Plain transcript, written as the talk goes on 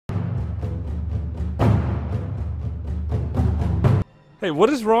Hey,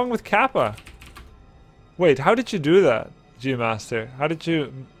 what is wrong with Kappa? Wait, how did you do that, G-Master? How did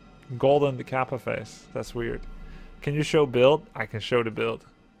you golden the Kappa face? That's weird. Can you show build? I can show the build.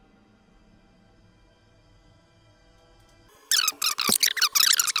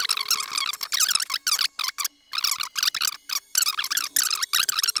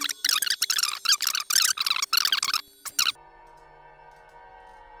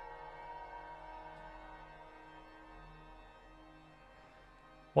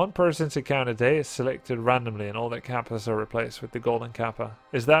 One person's account a day is selected randomly and all their kappas are replaced with the golden kappa.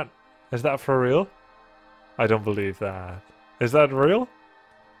 Is that for real? I don't believe that. Is that real?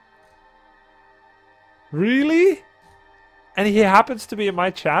 Really? And he happens to be in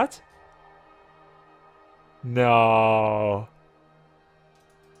my chat? No.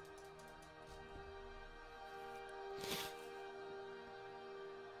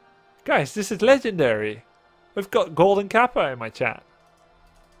 Guys, this is legendary. We've got Golden Kappa in my chat.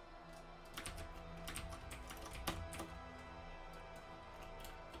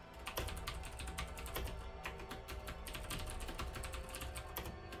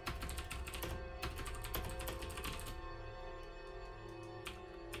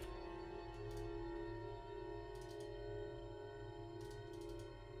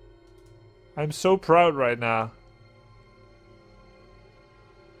 I'm so proud right now.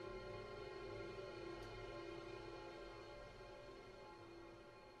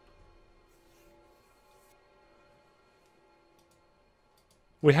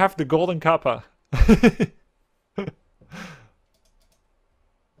 We have the Golden Kappa.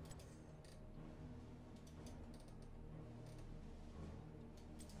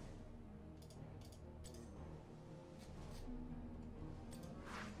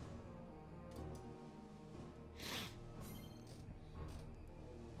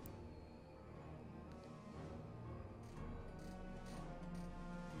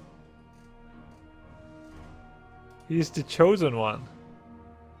 He's the chosen one.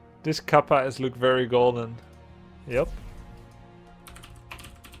 This Kappa is look very golden. Yep.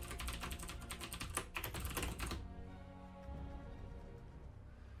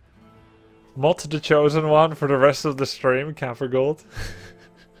 Mod the chosen one for the rest of the stream, Kappa Gold.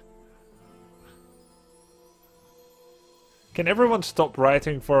 Can everyone stop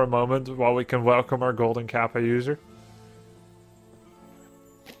writing for a moment while we can welcome our Golden Kappa user?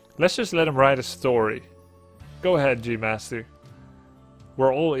 Let's just let him write a story. Go ahead, G-Master.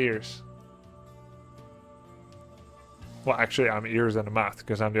 We're all ears. Well, actually, I'm ears and a mouth,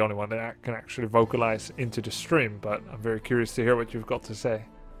 because I'm the only one that can actually vocalize into the stream, but I'm very curious to hear what you've got to say.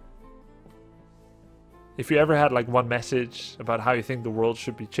 If you ever had like one message about how you think the world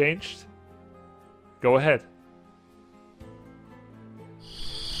should be changed, go ahead.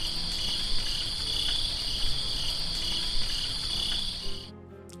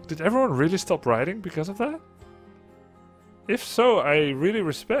 Did everyone really stop writing because of that? If so, I really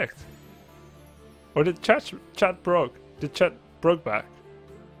respect. Or did chat broke? Did chat broke back?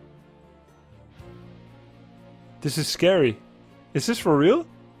 This is scary. Is this for real?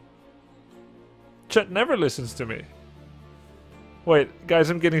 Chat never listens to me. Wait, guys,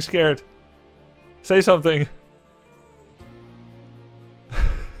 I'm getting scared. Say something.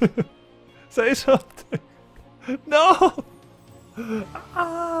 Say something. No!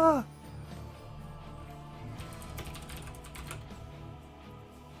 Ah!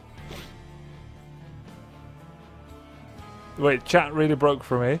 Wait, chat really broke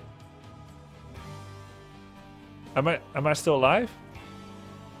for me. Am I still alive?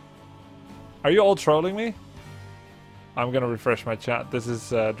 Are you all trolling me? I'm gonna refresh my chat. This is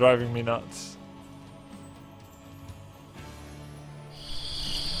driving me nuts.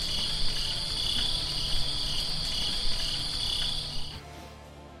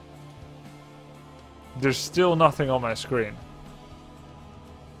 There's still nothing on my screen.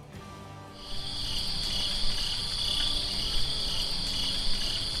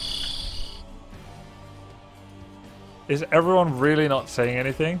 Is everyone really not saying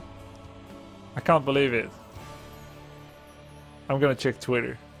anything? I can't believe it. I'm gonna check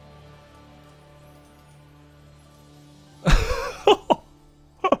Twitter.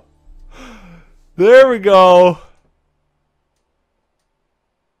 There we go.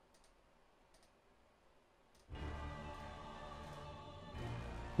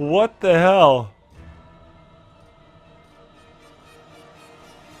 What the hell?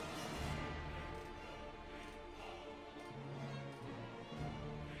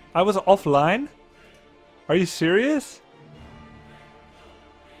 I was offline? Are you serious?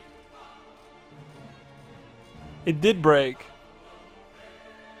 It did break.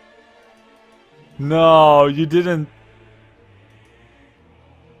 No, you didn't.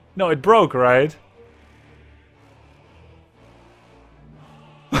 No, it broke, right?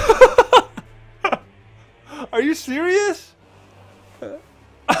 Are you serious?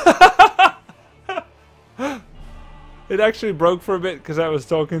 It actually broke for a bit because I was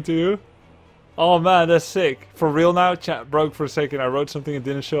talking to you. Oh man, that's sick. For real now? Chat broke for a second. I wrote something and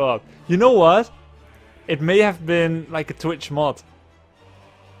didn't show up. You know what? It may have been like a Twitch mod.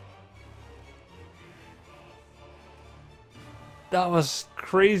 That was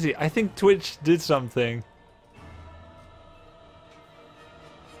crazy. I think Twitch did something.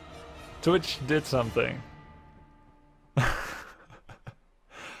 Twitch did something.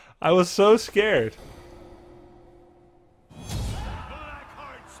 I was so scared.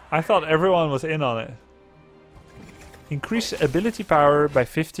 I thought everyone was in on it. Increase ability power by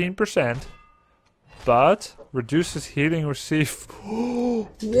 15%, but reduces healing received.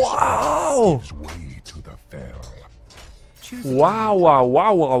 Wow! Wow, wow,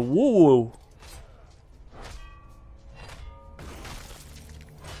 wow, wow, woo.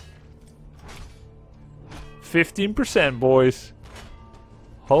 15%, boys.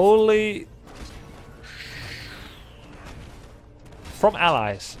 Holy. From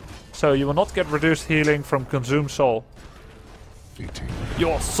allies. So you will not get reduced healing from consumed soul.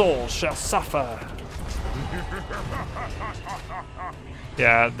 Your soul shall suffer.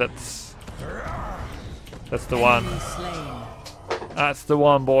 Yeah, that's the one. That's the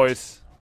one, boys.